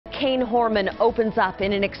Kane Horman opens up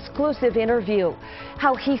in an exclusive interview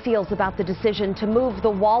how he feels about the decision to move the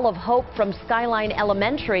Wall of Hope from Skyline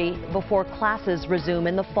Elementary before classes resume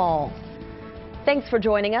in the fall. Thanks for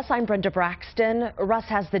joining us. I'm Brenda Braxton. Russ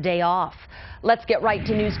has the day off. Let's get right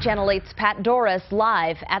to News Channel 8's Pat Doris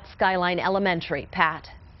live at Skyline Elementary. Pat.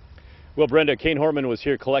 Well, Brenda, Kane Horman was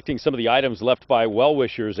here collecting some of the items left by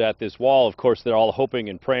well-wishers at this wall. Of course, they're all hoping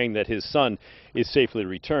and praying that his son is safely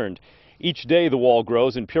returned. Each day the wall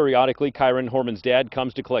grows, and periodically KYRON, Horman's dad,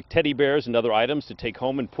 comes to collect teddy bears and other items to take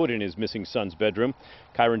home and put in his missing son's bedroom.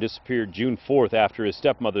 KYRON disappeared June 4th after his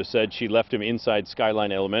stepmother said she left him inside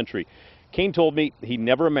Skyline Elementary. Kane told me he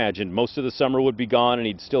never imagined most of the summer would be gone and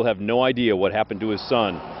he'd still have no idea what happened to his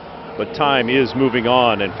son. But time is moving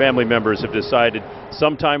on, and family members have decided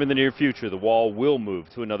sometime in the near future the wall will move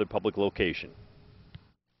to another public location.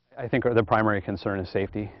 I think the primary concern is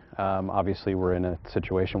safety. Obviously, we're in a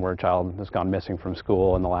situation where a child has gone missing from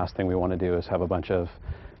school, and the last thing we want to do is have a bunch of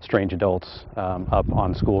strange adults up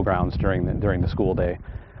on school grounds during the school day.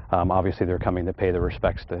 Obviously, they're coming to pay their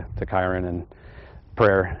respects to KYRON and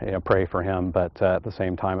pray for him, but at the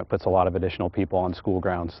same time, it puts a lot of additional people on school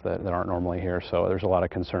grounds that aren't normally here. So there's a lot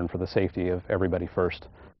of concern for the safety of everybody first.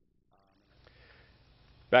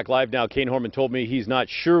 Back live now, Kane Horman told me he's not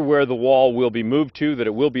sure where the wall will be moved to, that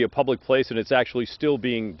it will be a public place, and it's actually still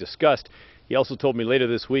being discussed. He also told me later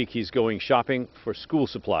this week he's going shopping for school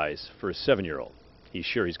supplies for his 7-year-old. He's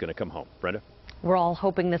sure he's going to come home. Brenda? We're all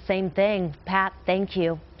hoping the same thing. Pat, thank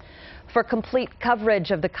you. For complete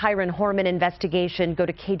coverage of the KYRON Horman investigation, go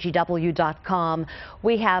to KGW.com.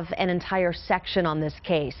 We have an entire section on this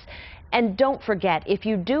case. And don't forget, if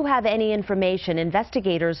you do have any information,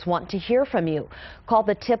 investigators want to hear from you. Call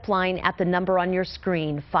the tip line at the number on your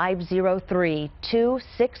screen,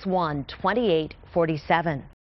 503-261-2847.